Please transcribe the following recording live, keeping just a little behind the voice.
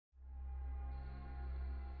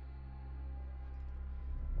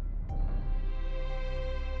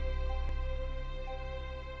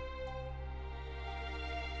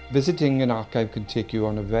Visiting an archive can take you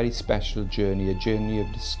on a very special journey, a journey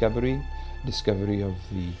of discovery, discovery of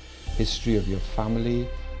the history of your family,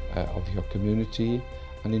 of your community,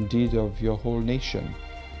 and indeed of your whole nation.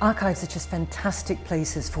 Archives are just fantastic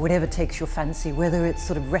places for whatever takes your fancy, whether it's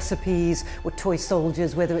sort of recipes or toy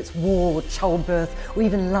soldiers, whether it's war or childbirth or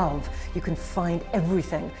even love. You can find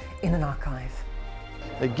everything in an archive.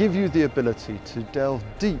 They give you the ability to delve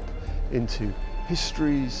deep into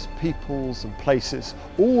histories, peoples and places,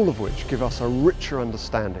 all of which give us a richer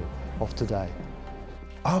understanding of today.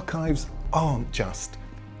 Archives aren't just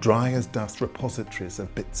dry as dust repositories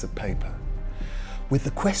of bits of paper. With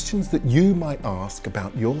the questions that you might ask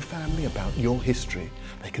about your family, about your history,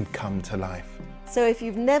 they can come to life. So if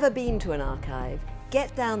you've never been to an archive,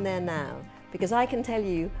 get down there now, because I can tell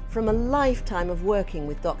you from a lifetime of working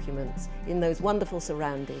with documents in those wonderful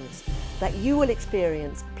surroundings that you will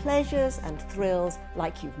experience pleasures and thrills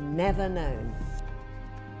like you've never known.